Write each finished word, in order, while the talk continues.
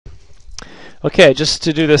Okay, just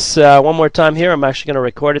to do this one more time here, I'm actually going to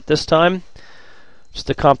record it this time. Just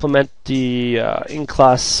to complement the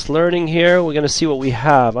in-class learning here, we're going to see what we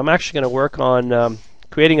have. I'm actually going to work on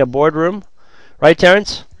creating a boardroom. Right,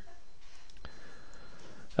 Terrence?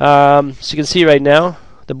 So you can see right now,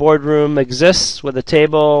 the boardroom exists with a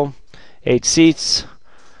table, 8 seats,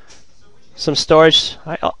 some storage.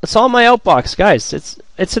 It's all my outbox, guys. It's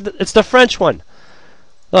the French one.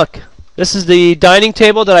 Look. This is the dining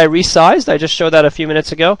table that I resized. I just showed that a few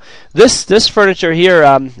minutes ago. This furniture here,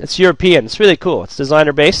 it's European. It's really cool. It's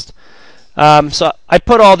designer based. So I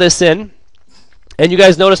put all this in, and you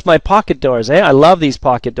guys notice my pocket doors. I love these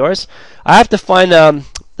pocket doors. I have to find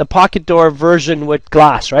the pocket door version with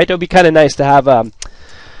glass, right? It would be kind of nice to have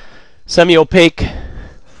semi-opaque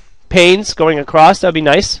panes going across. That would be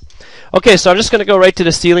nice. Okay, so I'm just going to go right to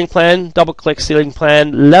the ceiling plan. Double-click ceiling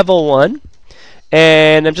plan, level 1.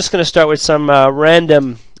 And I'm just going to start with some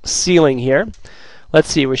random ceiling here. Let's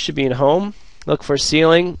see, we should be in home. Look for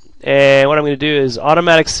ceiling. And what I'm going to do is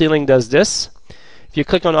automatic ceiling does this. If you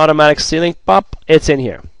click on automatic ceiling, pop, it's in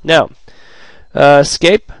here. Now,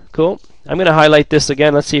 escape, cool. I'm going to highlight this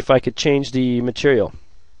again. Let's see if I could change the material.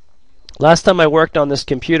 Last time I worked on this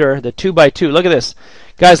computer, the 2x2, look at this.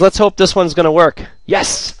 Guys, let's hope this one's going to work.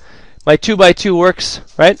 Yes! My 2x2 works,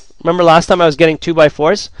 right? Remember last time I was getting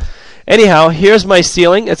 2x4s? Anyhow, here's my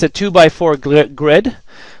ceiling. It's a 2x4 grid.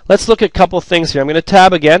 Let's look at a couple things here. I'm going to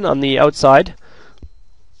tab again on the outside.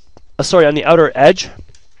 On the outer edge.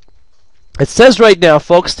 It says right now,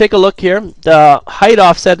 folks, take a look here. The height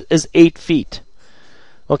offset is 8 feet.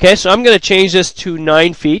 Okay, so I'm going to change this to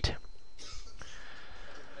 9 feet.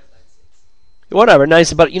 Whatever,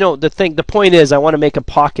 nice. But you know, the point is, I want to make a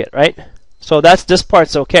pocket, right? So this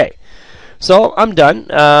part's okay. So I'm done.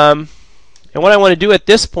 And what I want to do at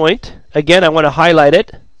this point, again, I want to highlight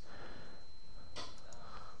it.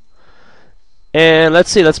 And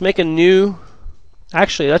let's see, let's make a new,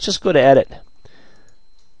 actually, let's just go to edit.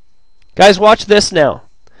 Guys, watch this now.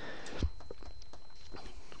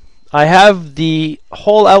 I have the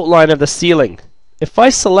whole outline of the ceiling. If I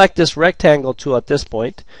select this rectangle tool at this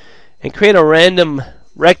point and create a random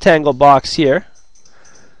rectangle box here,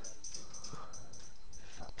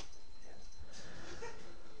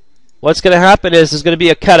 what's going to happen is there's going to be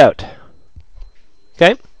a cutout.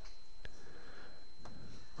 Okay?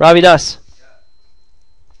 Ravi Das.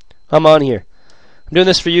 I'm on here. I'm doing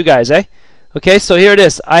this for you guys, eh? Okay, so here it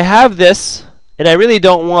is. I have this, and I really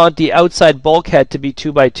don't want the outside bulkhead to be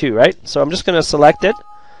 2x2, right? So I'm just going to select it.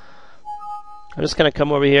 I'm just going to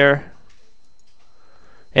come over here.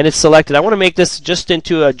 And it's selected. I want to make this just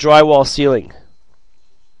into a drywall ceiling.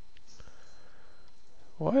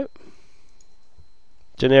 What?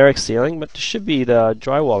 Generic ceiling, but there should be the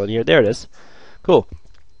drywall in here. There it is. Cool.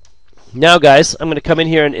 Now, guys, I'm going to come in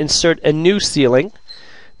here and insert a new ceiling.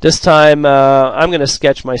 This time, I'm going to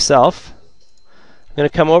sketch myself. I'm going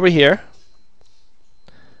to come over here,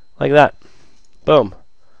 like that. Boom.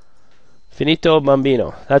 Finito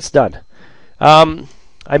bambino. That's done.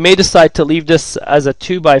 I may decide to leave this as a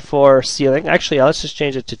 2x4 ceiling. Actually, let's just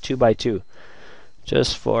change it to 2x2,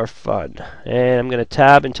 just for fun. And I'm going to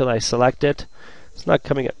tab until I select it. It's not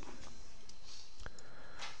coming up.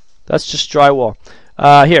 That's just drywall.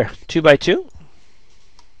 Here, 2x2.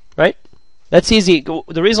 Right? That's easy.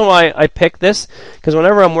 The reason why I pick this, because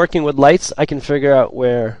whenever I'm working with lights, I can figure out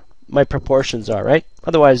where my proportions are, right?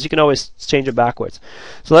 Otherwise, you can always change it backwards.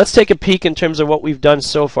 So let's take a peek in terms of what we've done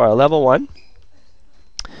so far. Level 1.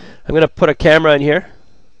 I'm going to put a camera in here.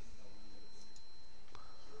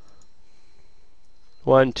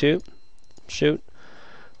 1, 2. Shoot.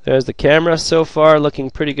 There's the camera so far, looking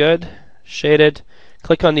pretty good. Shaded.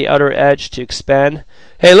 Click on the outer edge to expand.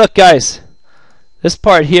 Hey, look, guys. This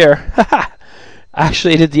part here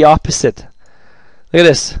actually did the opposite. Look at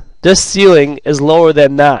this. This ceiling is lower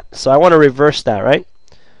than that. So I want to reverse that, right?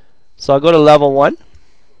 So I'll go to level 1.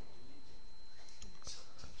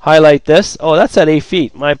 Highlight this. Oh, that's at 8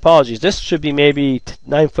 feet. My apologies. This should be maybe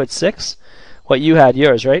 9'6". What you had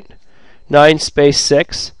yours, right? 9 space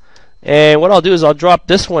 6. And what I'll do is I'll drop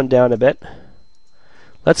this one down a bit.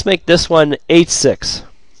 Let's make this one 8'6".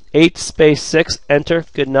 8 space 6. Enter.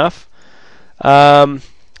 Good enough.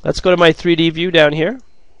 Let's go to my 3D view down here.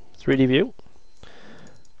 3D view.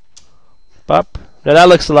 Up. Now that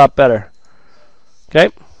looks a lot better. Okay.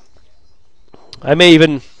 I may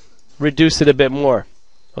even reduce it a bit more.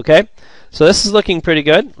 Okay. So this is looking pretty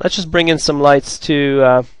good. Let's just bring in some lights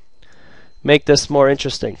to make this more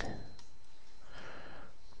interesting.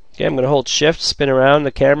 Okay, I'm going to hold shift, spin around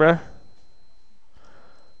the camera.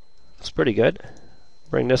 Looks pretty good.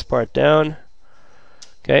 Bring this part down.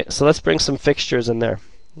 Okay, so let's bring some fixtures in there.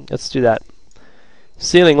 Let's do that.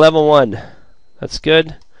 Ceiling level 1. That's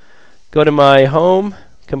good. Go to my home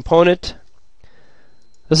component.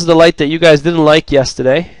 This is the light that you guys didn't like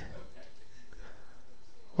yesterday.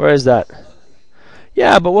 Where is that?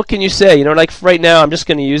 Yeah, but what can you say? You know, like right now, I'm just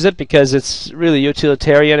going to use it because it's really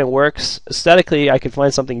utilitarian. It works. Aesthetically, I could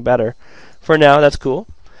find something better. For now, that's cool.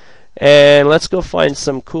 And let's go find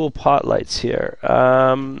some cool pot lights here.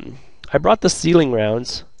 I brought the ceiling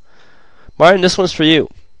rounds. Martin, this one's for you.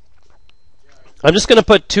 I'm just going to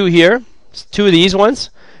put 2 here. 2 of these ones.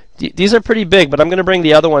 These are pretty big, but I'm going to bring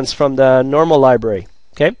the other ones from the normal library.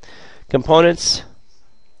 Okay? Components.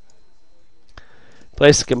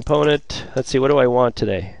 Place a component. Let's see, what do I want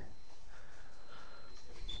today?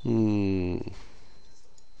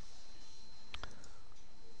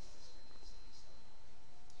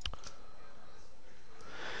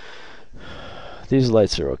 These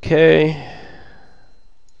lights are okay.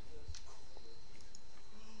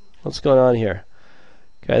 What's going on here?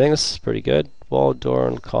 Okay, I think this is pretty good. Wall, door,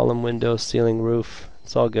 and column, window, ceiling, roof.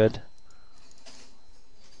 It's all good.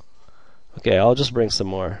 Okay, I'll just bring some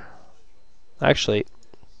more. Actually,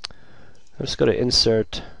 I'm just going to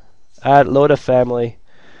insert, add, load a family.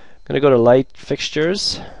 I'm going to go to light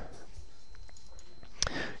fixtures.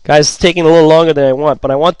 Guys, it's taking a little longer than I want,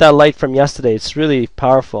 but I want that light from yesterday. It's really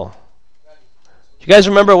powerful. Do you guys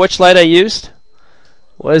remember which light I used?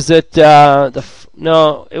 Was it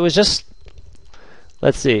no, it was just,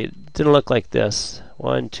 let's see, it didn't look like this.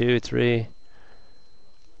 1, 2, 3.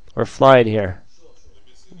 We're flying here.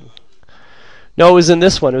 No, it was in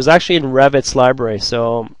this one. It was actually in Revit's library.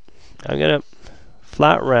 So I'm going to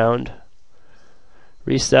flat round,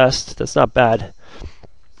 recessed. That's not bad.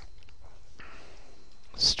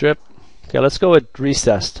 Strip. Okay, let's go with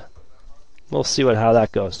recessed. We'll see how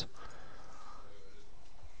that goes.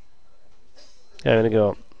 Okay, I'm going to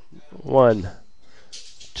go 1,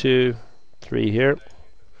 2, 3 here.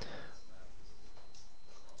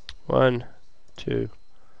 1, 2,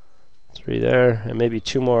 3 there, and maybe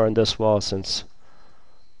 2 more on this wall since.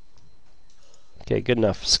 Okay, good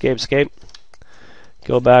enough. Escape, escape.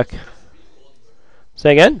 Go back.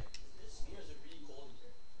 Say again?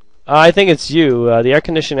 I think it's you. The air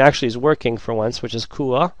conditioning actually is working for once, which is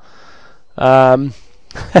cool. We'll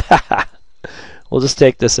just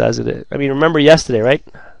take this as it is. I mean, remember yesterday, right?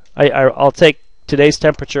 I'll take today's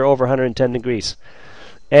temperature over 110 degrees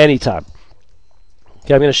anytime.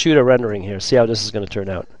 Okay, I'm going to shoot a rendering here. See how this is going to turn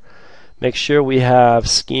out. Make sure we have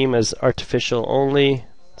scheme as artificial only.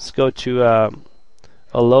 Let's go to a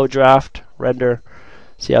low draft render.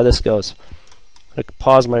 See how this goes. I'm going to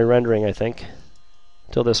pause my rendering, I think,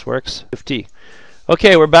 until this works. 50.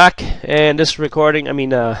 Okay, we're back, and this recording,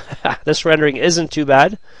 this rendering isn't too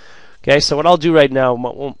bad. Okay, so what I'll do right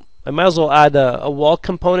now, I might as well add a wall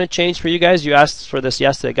component change for you guys. You asked for this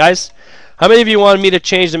yesterday. Guys, how many of you wanted me to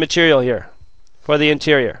change the material here for the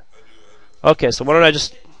interior? Okay, so why don't I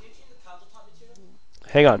just...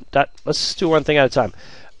 Hang on. Let's just do one thing at a time.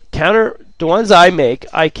 The ones I make,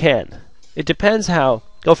 I can. It depends how...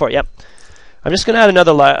 Go for it, yep. I'm just going to add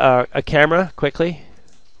another a camera quickly.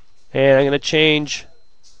 And I'm going to change...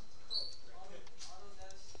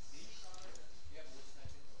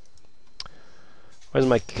 Where's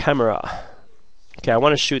my camera? Okay, I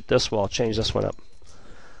want to shoot this wall. Change this one up.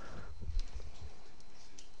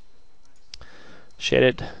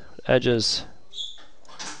 Shaded edges.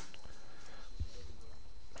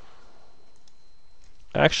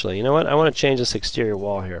 Actually, you know what? I want to change this exterior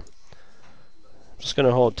wall here. I'm just going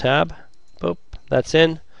to hold tab. Boop. That's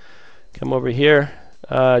in. Come over here.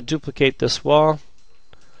 Duplicate this wall.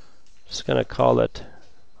 Just going to call it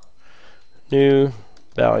New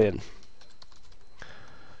Balian.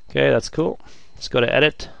 Okay, that's cool. Let's go to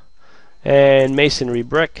edit. And masonry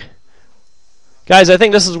brick. Guys, I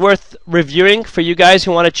think this is worth reviewing for you guys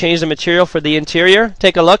who want to change the material for the interior.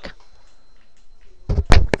 Take a look.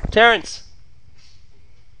 Terrence.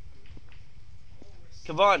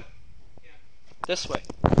 Kevon. This way.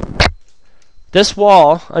 This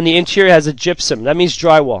wall on the interior has a gypsum. That means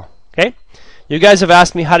drywall. Okay? You guys have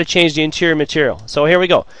asked me how to change the interior material. So here we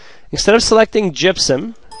go. Instead of selecting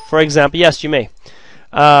gypsum, for example, yes, you may.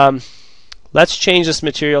 Let's change this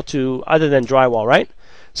material to other than drywall, right?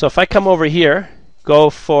 So if I come over here, go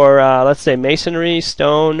for, let's say, masonry,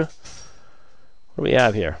 stone. What do we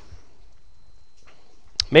have here?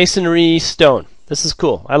 Masonry, stone. This is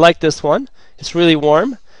cool. I like this one. It's really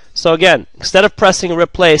warm. So again, instead of pressing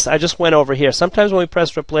replace, I just went over here. Sometimes when we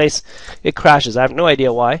press replace, it crashes. I have no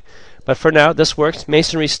idea why. But for now, this works.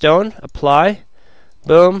 Masonry, stone, apply.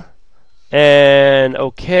 Boom. And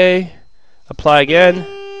okay. Apply again.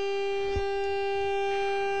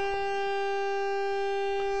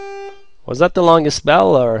 Was that the longest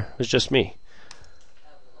bell, or it was just me?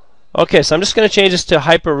 Okay, so I'm just going to change this to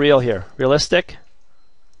hyper real here. Realistic.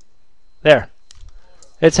 There.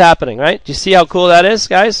 It's happening, right? Do you see how cool that is,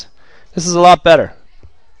 guys? This is a lot better.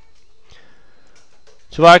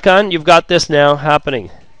 Javarkan, you've got this now happening.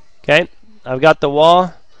 Okay? I've got the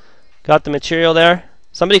wall. Got the material there.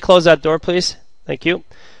 Somebody close that door, please. Thank you.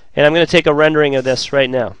 And I'm going to take a rendering of this right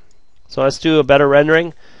now. So let's do a better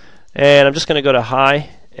rendering. And I'm just going to go to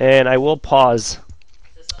high. And I will pause.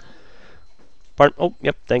 Oh,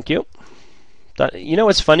 yep, thank you. You know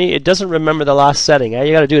what's funny? It doesn't remember the last setting.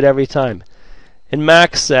 You got to do it every time. In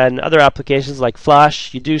Macs and other applications like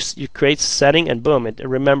Flash, you create setting and boom, it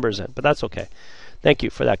remembers it. But that's okay. Thank you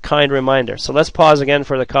for that kind reminder. So let's pause again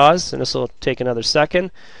for the cause, and this will take another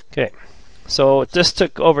second. Okay, so this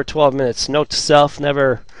took over 12 minutes. Note to self,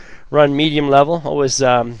 never run medium level. Always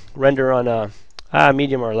render on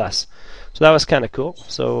medium or less. So that was kind of cool.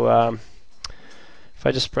 So if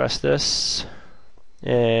I just press this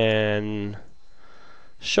and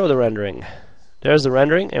show the rendering. There's the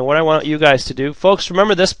rendering, and what I want you guys to do, folks,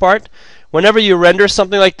 remember this part. Whenever you render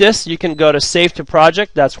something like this, you can go to Save to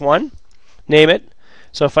Project. That's one. Name it.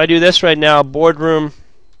 So if I do this right now, Boardroom,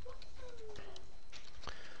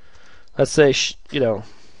 let's say,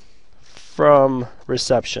 from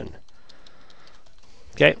reception.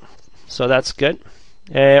 Okay, so that's good.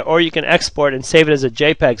 Or you can export and save it as a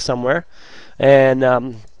JPEG somewhere,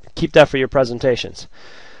 and keep that for your presentations.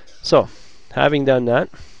 So, having done that,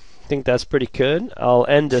 I think that's pretty good. I'll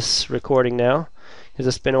end this recording now because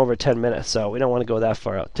it's been over 10 minutes, so we don't want to go that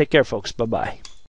far out. Take care, folks. Bye-bye.